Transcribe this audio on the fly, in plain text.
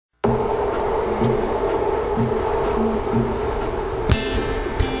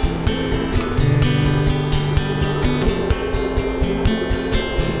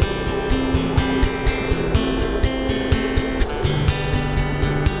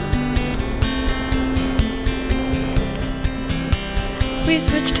we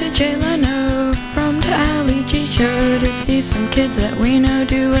switched to Jay Leno from the Ali G show to see some kids that we know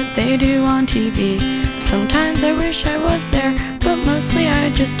do what they do on TV. Sometimes I wish I was there, but mostly I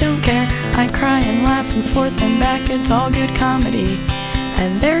just don't care. I cry and laugh and forth and back, it's all good comedy.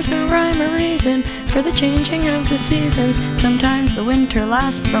 And there's no rhyme or reason for the changing of the seasons. Sometimes the winter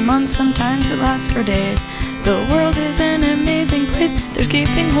lasts for months, sometimes it lasts for days. The world is an amazing place, there's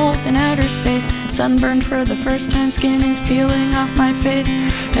gaping holes in outer space. Sunburned for the first time, skin is peeling off my face.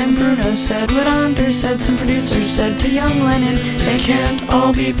 And Bruno said what Anders said, some producers said to young Lennon, they can't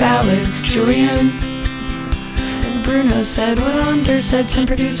all be ballads, Julian. And Bruno said what Anders said, some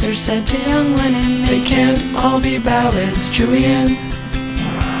producers said to young Lennon, they can't all be ballads, Julian.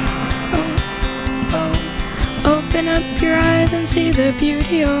 Open up your eyes and see the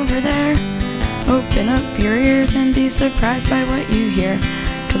beauty over there. Open up your ears and be surprised by what you hear.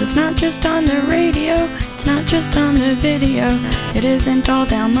 'Cause it's not just on the radio, it's not just on the video. It isn't all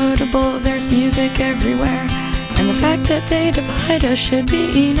downloadable, there's music everywhere. And the fact that they divide us should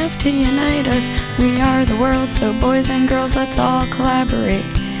be enough to unite us. We are the world, so boys and girls, let's all collaborate.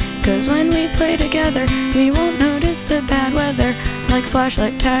 'Cause when we play together, we won't notice the bad weather, like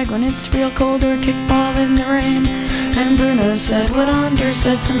flashlight tag when it's real cold or kickball in the rain. And Bruno said what Anders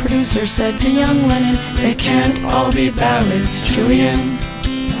said, some producers said to young Lennon, they can't all be ballads, Julian.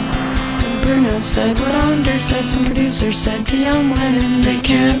 And Bruno said what Anders said, some producers said to young Lennon, they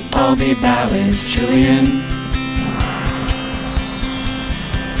can't all be ballads, Julian.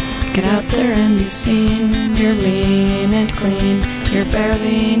 Get out there and be seen, you're lean and clean, you're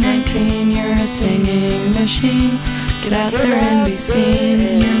barely 19, you're a singing machine. Get out there and be seen,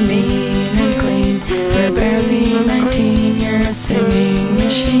 you're lean and clean, you're barely 19, you're a singing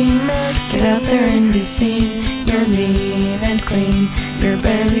machine. Get out there and be seen, you're lean and clean, you're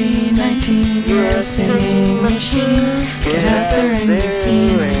barely 19, you're a singing machine. Get out there and be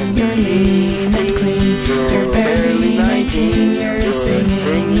seen, you're lean and clean, you're barely 19, you're a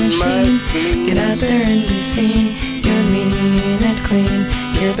singing machine. Get out there and be seen, you're lean and clean,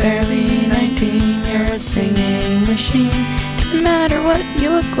 you're barely 19, you're a singing machine. Doesn't matter what you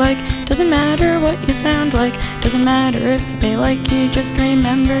look like, doesn't matter what you sound like, doesn't matter if they like you, just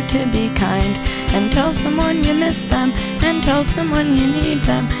remember to be kind. And tell someone you miss them, and tell someone you need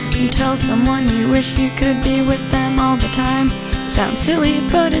them, and tell someone you wish you could be with them all the time. Sounds silly,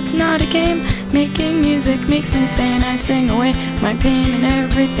 but it's not a game. Making music makes me sane. I sing away my pain and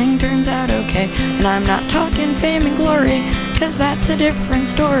everything turns out okay. And I'm not talking fame and glory, 'cause that's a different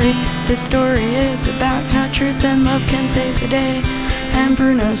story. This story is about how truth and love can save the day. And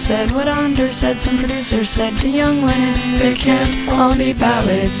Bruno said what Anders said, some producers said to young Lennon, they can't all be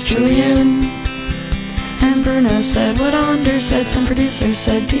ballads, Julian. And Bruno said what Anders said, some producers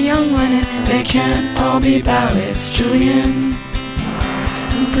said to young Lennon, they can't all be ballads, Julian.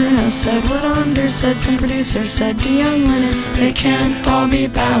 And Bruno said what Anders said, some producers said to young Lennon, they can't all be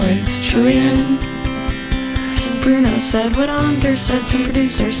ballads, Julian. And Bruno said what Anders said, some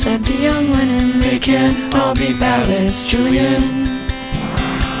producers said to young Lennon, they can't all be ballads, Julian.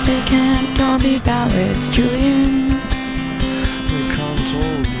 They can't all be ballads, Julian.